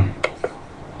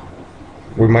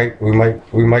 We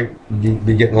might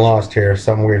be getting lost here.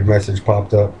 Some weird message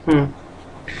popped up.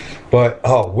 But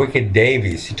Wicked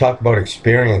Davies. You talk about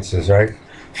experiences, right?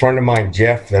 A friend of mine,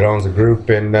 Jeff, that owns a group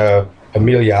in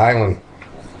Amelia Island,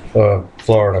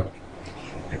 Florida.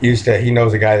 He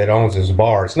knows a guy that owns his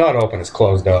bar. It's not open, it's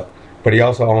closed up. But he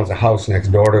also owns a house next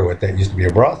door to it that used to be a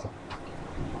brothel.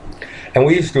 And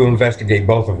we used to investigate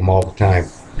both of them all the time.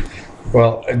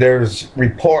 Well, there's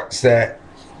reports that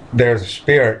there's a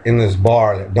spirit in this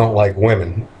bar that don't like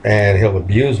women, and he'll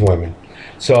abuse women.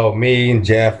 So me and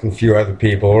Jeff and a few other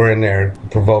people were in there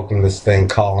provoking this thing,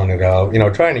 calling it out, you know,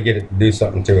 trying to get it to do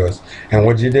something to us. And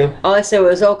what'd you do? All I said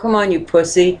was, "Oh, come on, you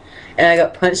pussy," and I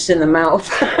got punched in the mouth.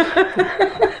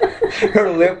 Her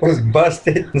lip was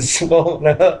busted and swollen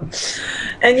up.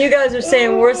 And you guys are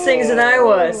saying worse things than I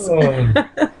was. Oh,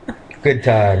 good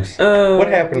times. Oh, What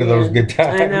happened to those good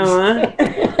times? I know,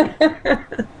 huh?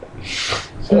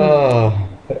 Oh.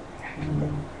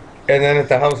 And then at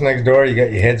the house next door, you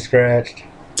got your head scratched.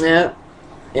 Yeah.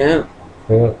 Yeah.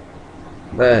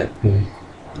 But,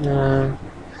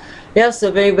 yeah, so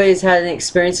if anybody's had any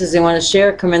experiences they want to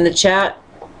share, come in the chat,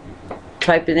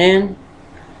 type it in.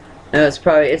 It's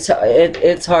probably,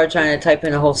 it's hard trying to type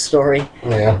in a whole story,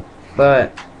 Yeah.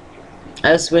 but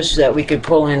I just wish that we could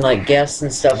pull in like guests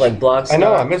and stuff like Blogstar. I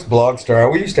know, I miss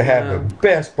Blogstar. We used to have the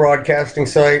best broadcasting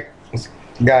site. This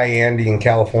guy Andy in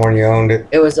California owned it.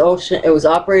 It was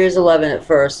Operators 11 at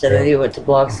first, and then he went to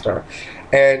Blogstar.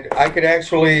 And I could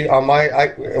actually, on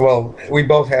well, we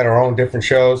both had our own different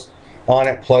shows on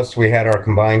it, plus we had our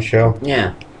combined show.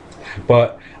 Yeah.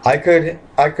 But I could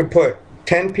put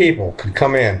 10 people could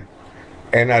come in,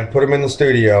 and I'd put them in the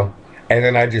studio, and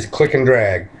then I'd just click and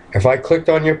drag. If I clicked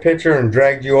on your picture and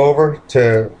dragged you over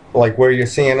to like where you're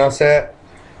seeing us at,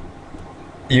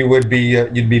 you would be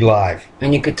you'd be live.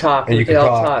 And you could talk. And we could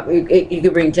all talk. You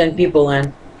could bring 10 people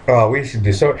in. Oh, we should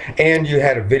do so. And you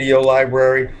had a video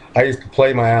library. I used to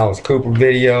play my Alice Cooper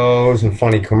videos and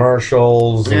funny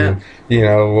commercials, and you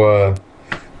know,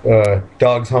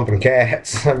 dogs humping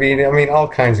cats. I mean, all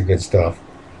kinds of good stuff.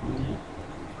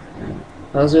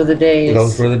 Those were the days.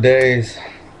 Those were the days.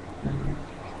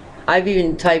 I've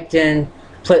even typed in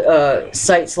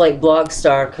sites like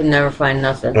Blogstar, could never find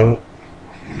nothing. A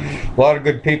lot of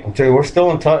good people too. We're still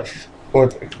in touch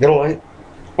with.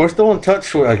 We're still in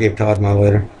touch with. I gave Todd my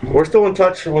letter. We're still in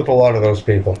touch with a lot of those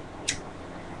people.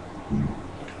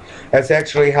 That's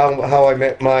actually how I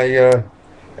met my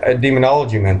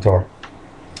demonology mentor.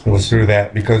 It was through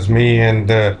that, because me and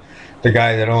the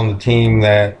guy that owned the team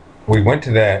that we went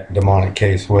to that demonic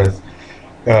case with,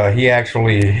 he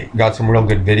actually got some real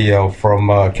good video from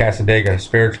Casadega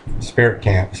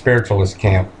Spiritualist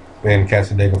Camp in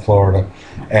Casadega, Florida,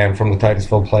 and from the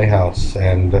Titusville Playhouse.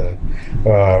 And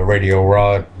Radio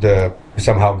Rod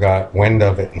somehow got wind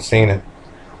of it and seen it,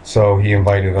 so he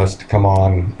invited us to come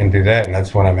on and do that, and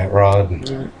that's when I met Rod.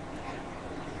 And,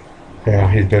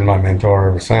 yeah, he's been my mentor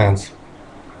ever since.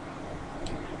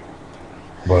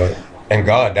 But, and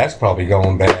God, that's probably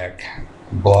going back.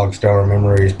 Blogstar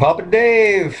memories. Papa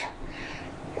Dave!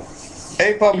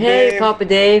 Hey, Papa Dave! Hey, Papa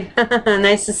Dave.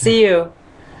 Nice to see you.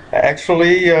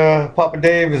 Actually, Papa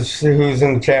Dave is who's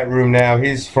in the chat room now.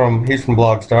 He's from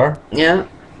Blogstar. Yeah.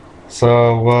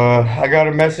 So, I got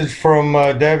a message from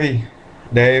Debbie,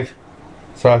 Dave.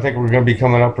 So I think we're going to be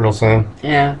coming up real soon.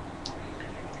 Yeah.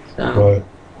 So. But,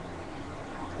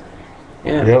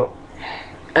 yeah. Yep.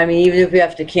 I mean, even if we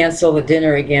have to cancel the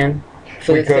dinner again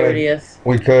for the 30th.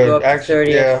 We could. Go up Actually,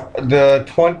 30th. yeah. The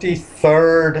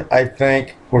 23rd, I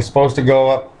think, we're supposed to go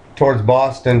up towards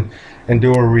Boston and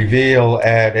do a reveal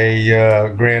at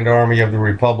a Grand Army of the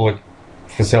Republic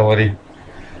facility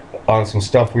on some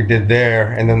stuff we did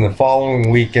there. And then the following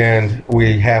weekend,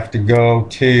 we have to go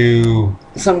to...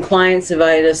 Some clients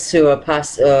invited us to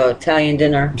a Italian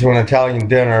dinner. To an Italian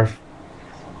dinner.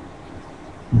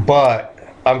 But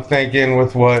I'm thinking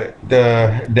with what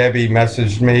Debbie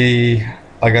messaged me,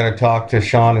 I got to talk to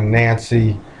Sean and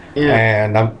Nancy,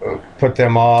 and I'm put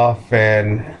them off,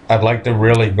 and I'd like to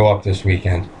really go up this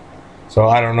weekend. So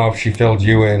I don't know if she filled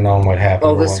you in on what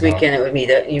happened. Oh, this weekend it would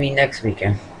be you mean next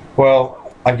weekend?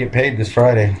 Well, I get paid this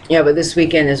Friday. Yeah, but this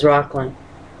weekend is Rockland.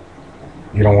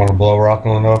 You don't want to blow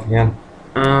Rockland off again?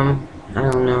 I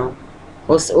don't know.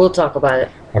 We'll talk about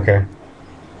it. Okay.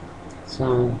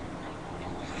 So.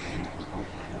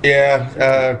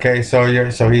 Yeah. Okay. So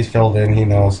he's filled in. He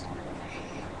knows.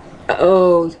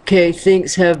 Okay.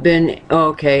 Things have been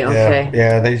okay. Okay.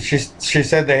 Yeah. She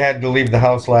said they had to leave the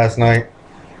house last night,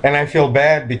 and I feel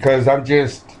bad because I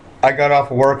got off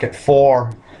of work at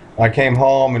 4. I came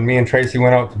home and me and Tracy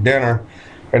went out to dinner,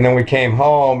 and then we came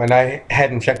home and I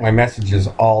hadn't checked my messages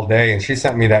all day, and she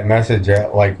sent me that message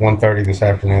at like 1:30 this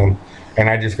afternoon, and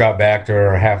I just got back to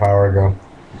her a half hour ago.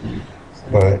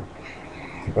 But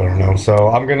I don't know. So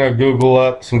I'm gonna Google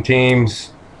up some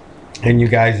teams in you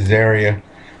guys' area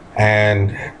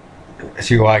and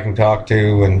see who I can talk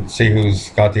to and see who's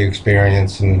got the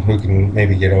experience and who can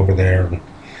maybe get over there. And,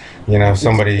 you know,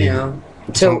 somebody.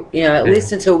 At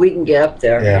least until we can get up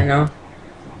there. Yeah. You know.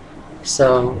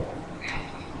 So.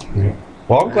 Yeah.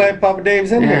 Well, I'm glad Papa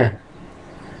Dave's in here.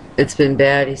 It's been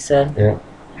bad, he said. Yeah.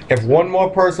 If one more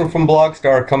person from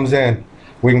Blogstar comes in,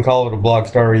 we can call it a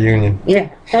Blogstar reunion. Yeah.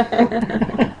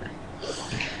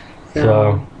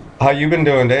 So, how you been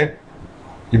doing, Dave?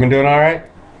 You been doing all right?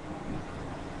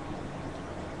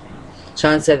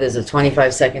 Sean said there's a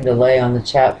 25-second delay on the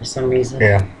chat for some reason.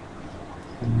 Yeah.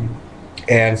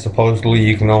 And supposedly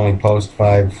you can only post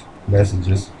 5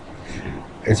 messages.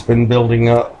 It's been building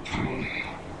up.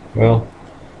 Well,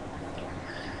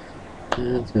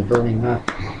 it's been building up.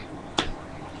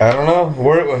 I don't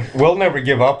know. We'll never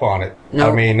give up on it.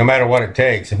 No. I mean, no matter what it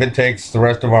takes. If it takes the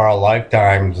rest of our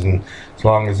lifetimes, and as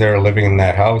long as they're living in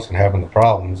that house and having the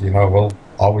problems, you know, we'll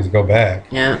always go back.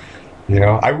 Yeah. You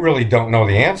know, I really don't know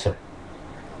the answer.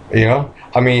 You know,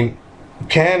 I mean,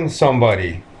 can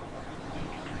somebody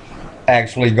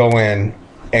actually go in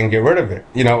and get rid of it.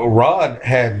 You know, Rod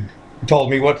had told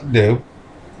me what to do,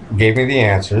 gave me the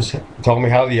answers, told me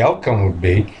how the outcome would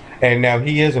be, and now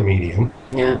he is a medium.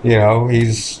 Yeah. You know,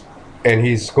 he's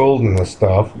schooled in this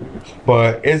stuff,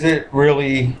 but is it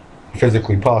really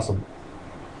physically possible?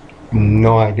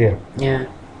 No idea. Yeah.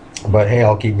 But hey,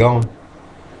 I'll keep going.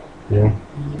 Yeah.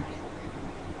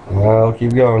 I'll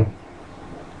keep going.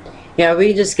 Yeah,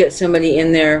 we just get somebody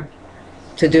in there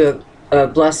to do a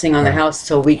blessing on the house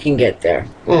till we can get there,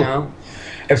 you know?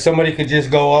 If somebody could just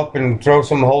go up and throw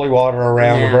some holy water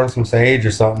around or Yeah. burn some sage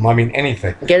or something, I mean,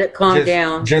 anything. Get it calmed Just,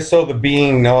 down. just so the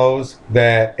being knows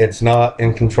that it's not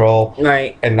in control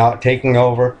Right. and not taking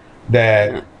over,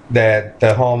 that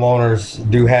the homeowners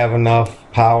do have enough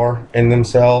power in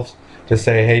themselves to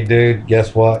say, hey, dude,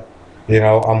 guess what? You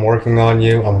know, I'm working on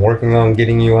you. I'm working on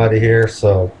getting you out of here.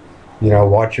 So, you know,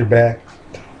 watch your back.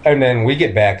 And then we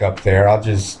get back up there. I'll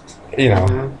just, you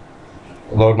know,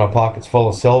 load my pockets full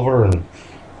of silver and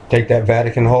take that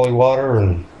Vatican holy water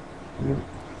and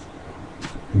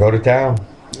go to town.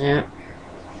 Yeah.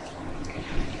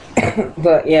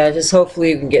 But yeah, just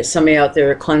hopefully we can get somebody out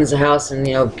there to cleanse the house and,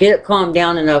 you know, get it calmed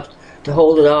down enough to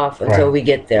hold it off until Right. we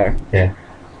get there. Yeah.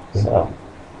 So,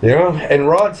 You know, and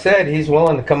Rod said he's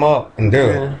willing to come up and do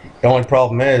Yeah. it. The only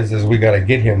problem is we got to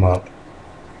get him up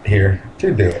here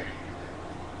to do it.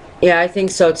 yeah, I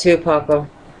think so too, Papa.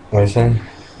 What are you saying?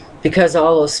 Because of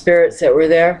all those spirits that were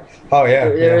there, Oh, yeah.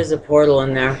 there yeah. is a portal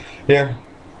in there. Yeah.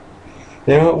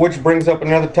 You know, which brings up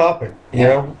another topic. You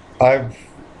know,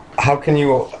 how can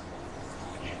you,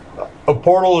 a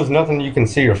portal is nothing you can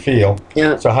see or feel.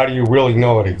 Yeah. So how do you really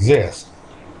know it exists?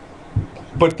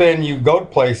 But then you go to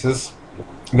places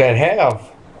that have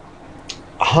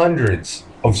hundreds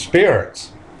of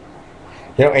spirits.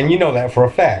 You know, and you know that for a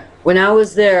fact. When I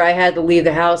was there, I had to leave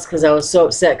the house because I was so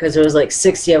upset because there was like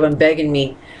 60 of them begging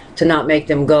me to not make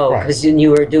them go Right. because you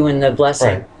were doing the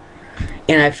blessing. Right.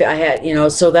 And I had, you know,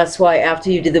 so that's why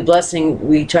after you did the blessing,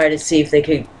 we tried to see if they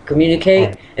could communicate,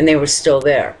 Right. and they were still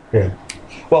there. Yeah.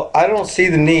 Well, I don't see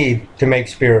the need to make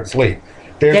spirits leave.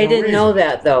 There's They a didn't reason. know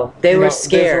that though. They You were know, There's a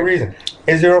scared. reason.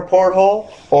 Is there a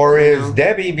porthole, or is No.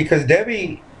 Debbie? Because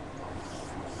Debbie,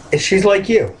 she's like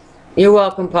you. You're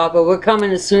welcome, Papa. We're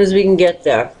coming as soon as we can get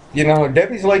there. You know,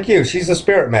 Debbie's like you. She's a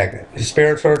spirit magnet.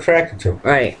 Spirits are attracted to her.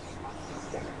 Right.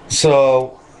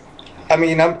 So, I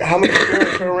mean, how many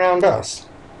spirits are around us?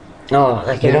 Oh,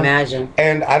 I can You know? imagine.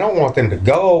 And I don't want them to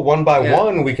go one by Yeah.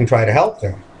 one. We can try to help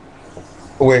them,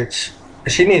 which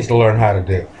she needs to learn how to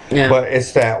do. Yeah. But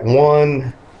it's that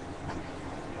one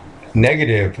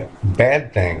negative,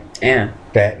 bad thing Yeah.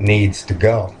 that needs to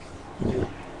go.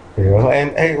 You know,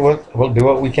 and hey, we'll do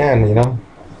what we can, you know.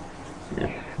 Yeah.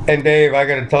 And Dave, I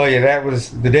got to tell you, that was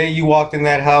the day you walked in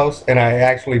that house, and I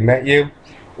actually met you.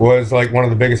 Was like one of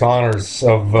the biggest honors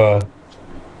of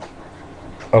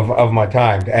my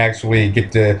time to actually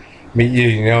get to meet you.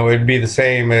 You know, it'd be the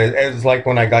same as like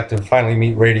when I got to finally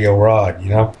meet Radio Rod. You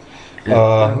know.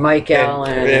 Mike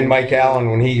Allen. And Mike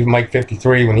Allen, Mike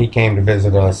 53, when he came to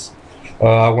visit us.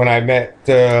 When I met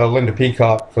Linda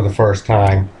Peacock for the first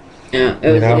time. Yeah,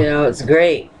 it was, know? you know, it's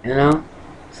great, you know.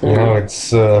 So, You know,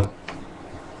 it's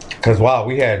because wow,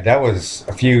 that was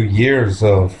a few years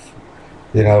of,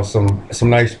 you know, some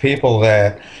nice people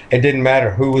that it didn't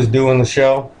matter who was doing the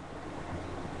show.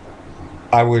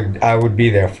 I would be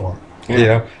there for it. Yeah. You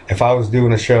know, if I was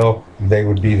doing a show, they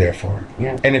would be there for it.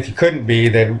 Yeah. And if you couldn't be,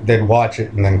 they'd watch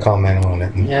it and then comment on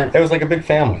it. And Yeah. it was like a big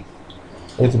family.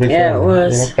 It was a big Yeah, it family.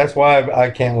 was. You know? That's why I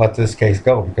can't let this case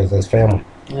go, because that's family.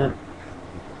 Yeah.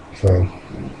 So.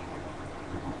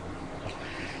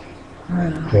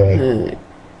 Good.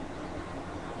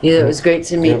 Yeah, it was great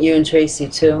to meet Yep. you and Tracy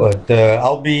too. But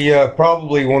I'll be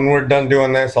probably, when we're done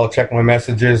doing this, I'll check my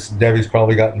messages. Debbie's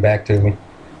probably gotten back to me,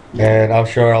 and I'm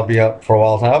sure I'll be up for a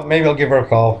while. Maybe I'll give her a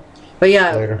call. But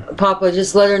yeah, Later. Papa,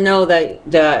 just let her know that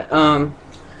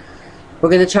we're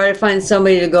gonna try to find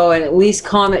somebody to go and at least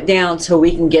calm it down till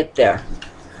we can get there.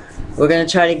 We're gonna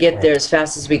try to get there as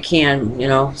fast as we can, you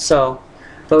know. So,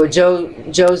 but with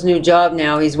Joe's new job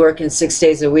now, he's working 6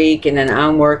 days a week, and then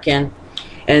I'm working,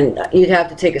 and you'd have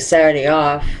to take a Saturday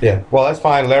off. Yeah, well, that's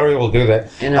fine. Larry will do that.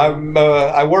 You know.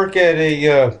 I work at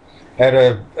a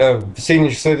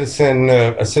senior citizen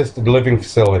assisted living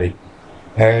facility,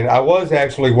 and I was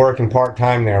actually working part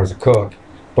time there as a cook,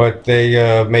 but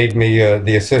they made me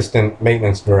the assistant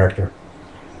maintenance director,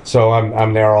 so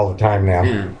I'm there all the time now.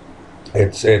 Yeah.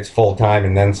 It's full time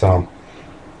and then some.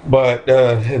 But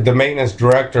the maintenance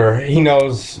director, he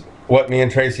knows what me and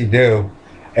Tracy do,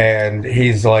 and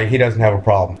he's like, he doesn't have a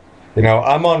problem. You know,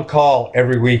 I'm on call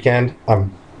every weekend.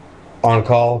 I'm on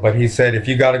call, but he said, if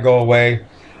you got to go away,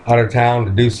 out of town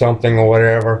to do something or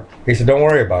whatever. He said, don't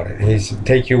worry about it. He said,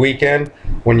 take your weekend.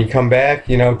 When you come back,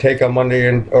 you know, take a Monday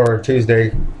or a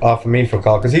Tuesday off of me for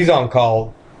call, because he's on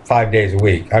call 5 days a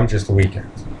week. I'm just the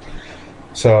weekends.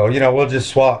 So, you know, we'll just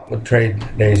swap, we'll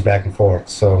trade days back and forth.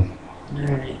 So, All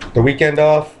right. the weekend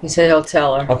off? He said he'll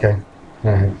tell her. Okay.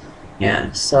 All right.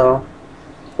 Yeah, so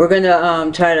we're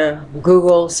gonna try to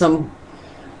Google some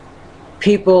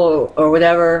people or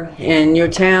whatever in your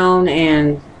town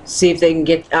and see if they can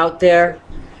get out there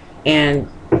and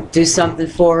do something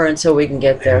for her until we can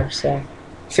get there. So.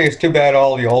 See, it's too bad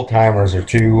all the old timers are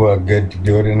too good to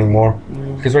do it anymore.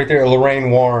 Because right there,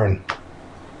 Lorraine Warren,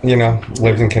 you know,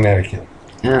 lives in Connecticut.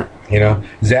 Yeah. You know,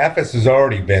 Zaffis has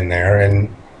already been there,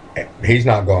 and he's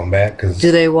not going back because.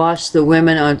 Do they wash the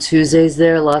women on Tuesdays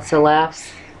there? Lots of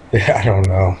laughs. Yeah, I don't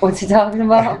know. What's he talking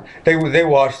about? They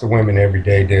wash the women every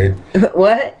day, dude.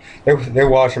 What? They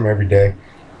wash them every day,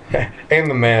 and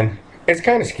the men. It's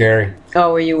kind of scary.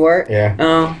 Oh, where you work? Yeah.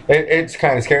 Oh. It's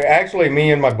kind of scary. Actually,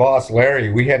 me and my boss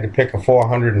Larry, we had to pick a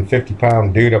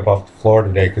 450-pound dude up off the floor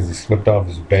today because he slipped off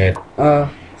his bed. Oh.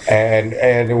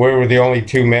 And we were the only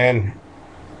two men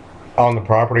on the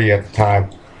property at the time.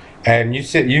 And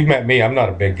you've met me. I'm not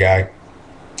a big guy.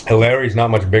 Larry's not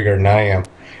much bigger than I am.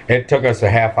 It took us a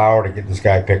half hour to get this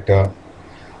guy picked up.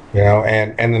 You know,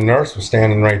 and the nurse was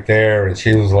standing right there, and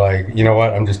she was like, you know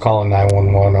what, I'm just calling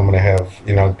 911. I'm going to have,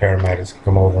 you know, the paramedics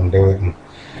come over and do it.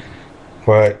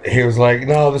 But he was like,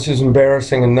 no, this is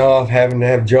embarrassing enough, having to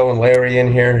have Joe and Larry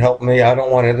in here help me. I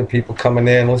don't want other people coming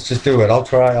in. Let's just do it. I'll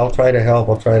try to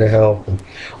help. And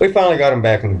we finally got him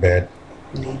back in the bed.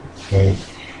 But,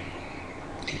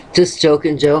 Just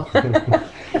joking, Joe.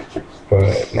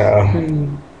 but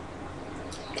no.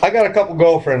 I got a couple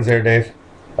girlfriends there, Dave.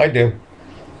 I do.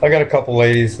 I got a couple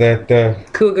ladies that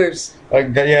Cougars.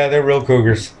 yeah, they're real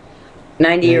cougars.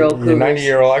 90-year-old cougars.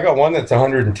 90-year-old. I got one that's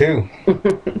 102.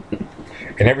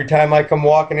 And every time I come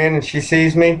walking in and she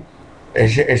sees me,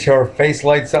 her face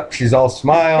lights up. She's all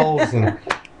smiles, and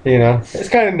you know, it's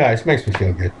kind of nice. Makes me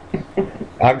feel good.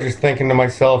 I'm just thinking to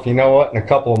myself, you know what? In a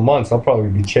couple of months, I'll probably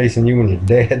be chasing you when you're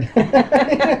dead.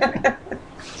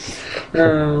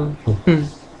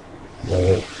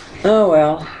 Oh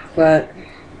well, but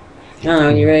I don't know.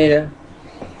 You ready to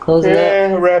close it up?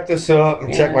 Yeah, wrap this up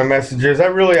and check my messages. I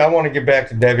want to get back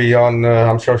to Debbie on.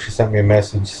 I'm sure she sent me a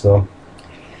message. So.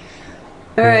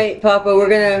 All right, Papa. We're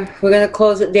gonna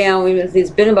close it down.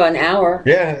 It's been about an hour.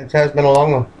 Yeah, it has been a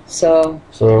long one. So.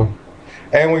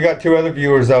 And we got 2 other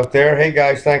viewers out there. Hey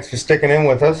guys, thanks for sticking in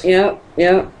with us. Yep.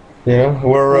 You know,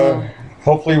 we're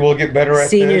hopefully we'll get better at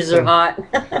Seniors this. are hot.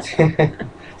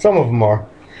 Some of them are.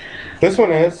 This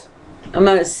one is. I'm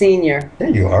not a senior. Yeah,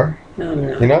 you are. No, I'm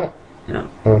not. You're not?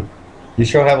 No. You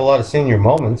sure have a lot of senior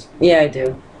moments. Yeah, I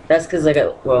do. That's because I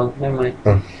got. Well, never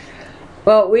mind.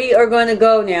 Well, we are going to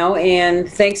go now, and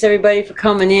thanks everybody for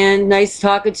coming in. Nice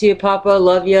talking to you, Papa.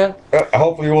 Love you.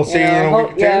 Hopefully we'll see you in a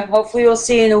week or two. Yeah, hopefully we'll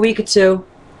see you in a week or two.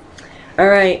 All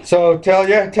right. So tell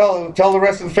the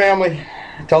rest of the family.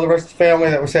 Tell the rest of the family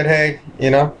that we said hey.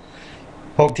 You know.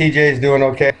 Hope TJ's doing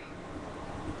okay.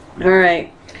 All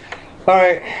right. All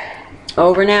right.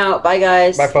 Over and out. Bye,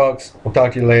 guys. Bye, folks. We'll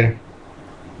talk to you later.